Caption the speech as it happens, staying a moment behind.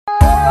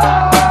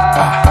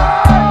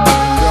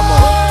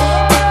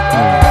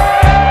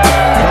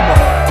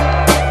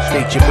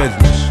State your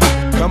business.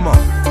 Come on.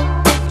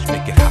 Let's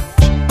make it hot.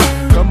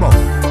 Come on.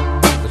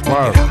 Let's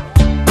make it hot.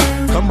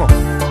 Come on.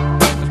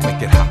 Let's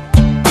make it hot.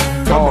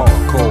 Come on.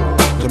 Cool.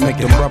 To make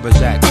the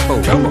brothers act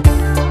cool. Come on.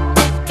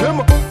 Come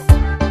on.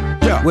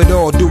 With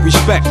all due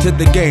respect to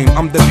the game,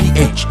 I'm the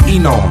PH,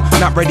 Enom.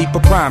 Not ready for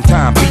prime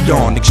time,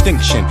 beyond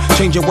extinction.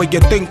 Change your way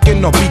you're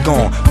thinking or be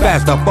gone.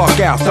 Fast the fuck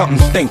out,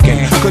 something's thinking.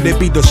 Could it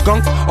be the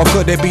skunk or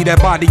could it be that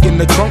body in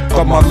the trunk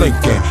of my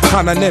Lincoln?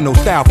 Continental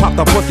style, pop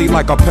the pussy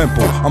like a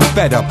pimple. I'm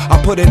fed up,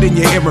 I put it in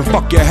your ear and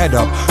fuck your head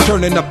up.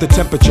 Turning up the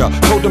temperature,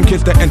 told them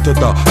kids to enter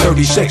the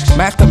 36.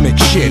 Master mix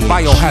shit,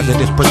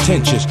 biohazardous,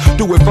 pretentious.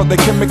 Do it for the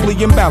chemically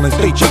imbalanced,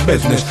 state your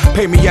business.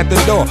 Pay me at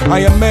the door, I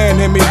am man,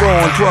 hit me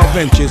raw on 12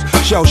 inches.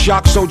 Shell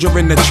shock soldier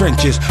in the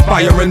trenches,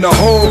 fire in the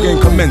hole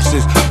and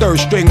commences. Third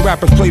string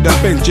rappers play the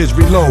benches,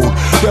 reload.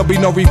 There'll be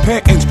no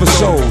repentance for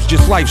souls,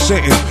 just life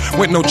sentence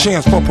with no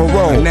chance for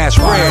parole. And that's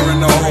fire in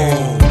the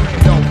hole.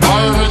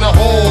 Fire in the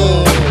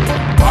hole.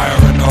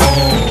 Fire in the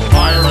hole.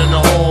 Fire in the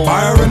hole.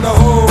 Fire in the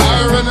hole.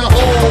 Fire in the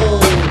hole.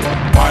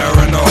 Fire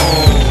in the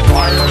hole.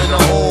 Fire in the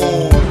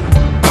hole.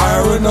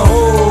 Fire in the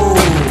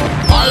hole.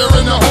 Fire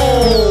in the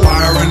hole.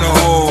 Fire in the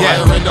hole.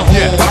 Fire in the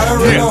hole.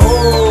 Fire in the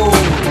hole.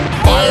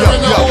 Fire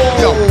in the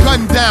hole. Yo,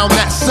 gun down,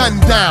 that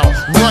sundown.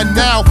 Run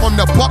now from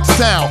the buck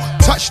sound.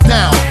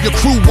 Touchdown, your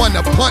crew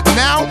wanna punt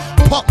now?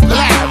 Pump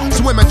loud,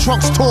 swimming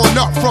trunks torn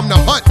up from the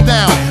hunt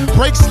down.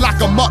 Brakes lock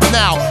 'em up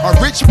now, a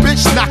rich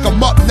bitch knock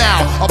 'em up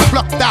now. A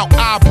plucked out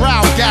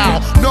eyebrow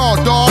gal, no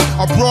dog,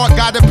 a broad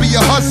gotta be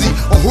a hussy.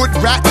 A hood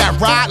rat that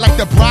ride like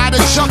the bride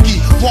of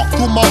Chucky. Walk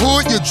through my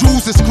hood, your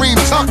jewels and scream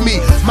tuck me.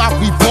 Mouth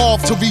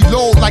revolve to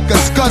reload like a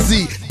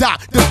scuzzy.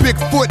 Doc, the big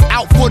foot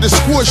out for the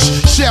squish.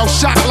 Shell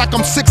shock like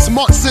I'm 6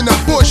 months in the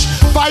bush.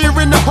 Fire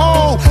in the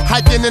hole,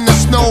 hiking in the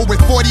snow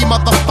with 40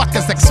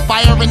 motherfuckers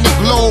expire in the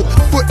globe.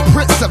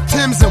 Footprints of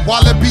Timbs and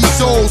Wallaby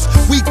souls.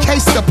 We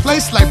case the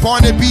place like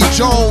Barnaby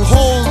Jones.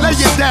 Lay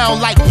it down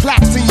like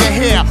plaques in your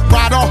hair.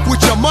 Ride off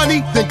with your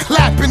money, then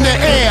clap in the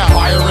air.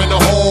 Fire in the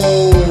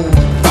hole.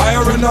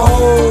 Fire in the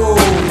hole.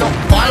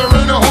 Fire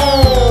in the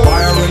hole.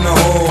 Fire in the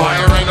hole.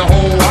 Fire in the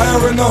hole.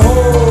 Fire in the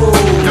hole.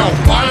 Yo,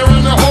 fire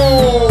in the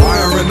hole.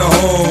 Fire in the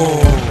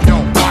hole. Yo,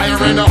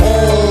 fire in the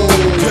hole.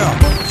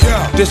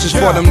 This is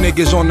for them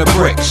niggas on the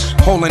bricks,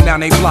 holding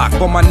down they block.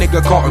 For my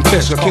nigga Carlton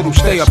Fisk, a kid who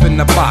stay up in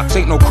the box.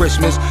 Ain't no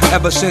Christmas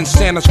ever since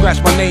Santa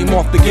scratched my name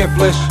off the gift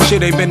list.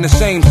 Shit ain't been the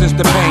same since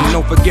the pain,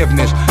 no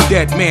forgiveness.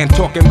 Dead man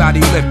talking about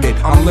he lifted,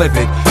 I'm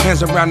livid.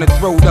 Hands around the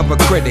throat of a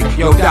critic.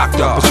 Yo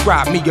doctor,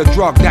 prescribe me a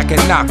drug that can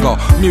knock her.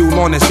 Mule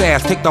on his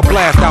ass, take the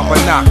blast out for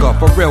knocker.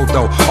 For real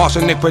though,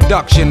 arsenic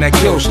production that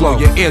kills slow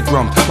your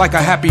eardrums. Like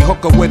a happy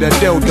hooker with a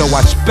dildo,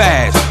 I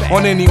spaz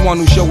on anyone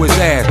who show his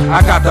ass.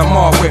 I got them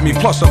all with me,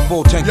 plus a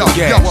full tank of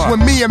gas. Yo,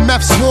 when me and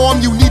Meth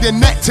swarm, you need a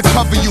net to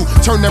cover you.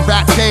 Turn the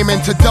rap game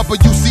into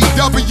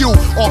WCW.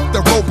 Off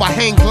the rope, I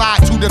hang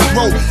glide to the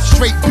throat.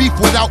 Straight beef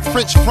without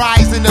French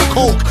fries and a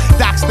Coke.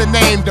 That's the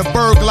name, the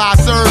burglar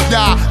serve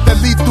ya. The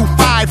lethal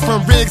fight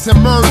from Riggs and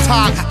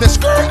Murtaugh. The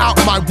skirt out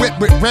my whip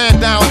with ran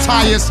down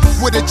tires.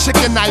 With a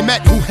chicken I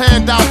met who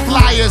hand out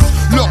flyers.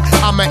 Look,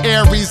 I'm an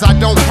Aries, I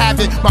don't have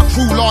it. My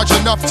crew large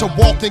enough to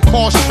walk and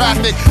cause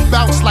traffic.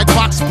 Bounce like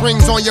box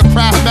springs on your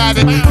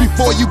Craftmatic.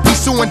 Before you be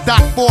suing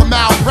Doc for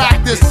malpractice.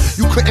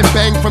 You couldn't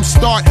bang from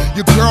start.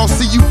 Your girl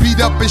see you beat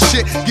up and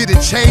shit, get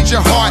it, change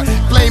your heart.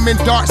 Flaming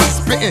darts and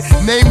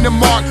spitting, name the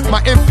mark.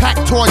 My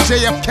impact toward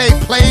JFK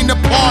playing the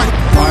part.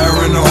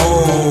 Fire in the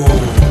hole.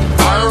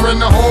 Fire in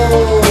the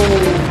hole.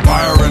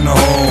 Fire in the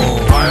hole.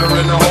 Fire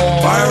in the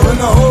hole. Fire in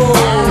the hole.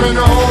 Fire in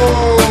the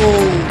hole.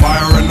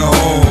 Fire in the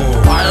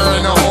hole. Fire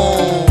in the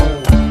hole.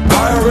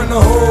 Fire in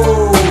the hole.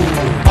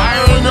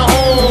 Fire in the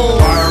hole.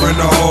 Fire in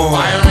the hole.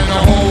 Fire in the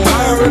hole.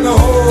 Fire in the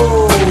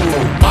hole.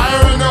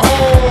 Fire in the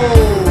hole.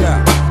 Yeah.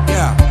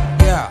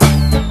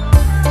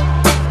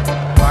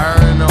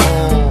 Fire in the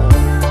hole.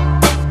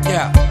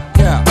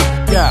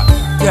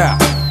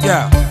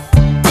 Yeah.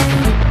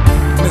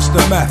 Mr.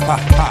 Meth, ha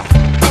ha.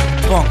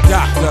 Funk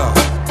Doctor,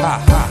 ha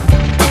ha.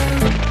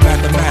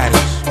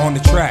 Mathematics on the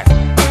track,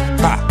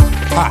 ha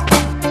ha.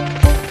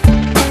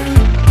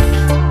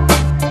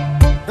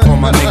 For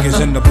my niggas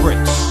in the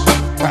bricks,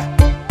 ha.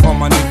 For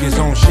my niggas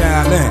on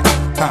Shaolin,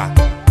 ha.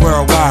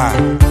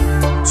 Worldwide.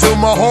 To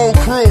my whole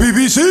crew.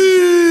 BBC.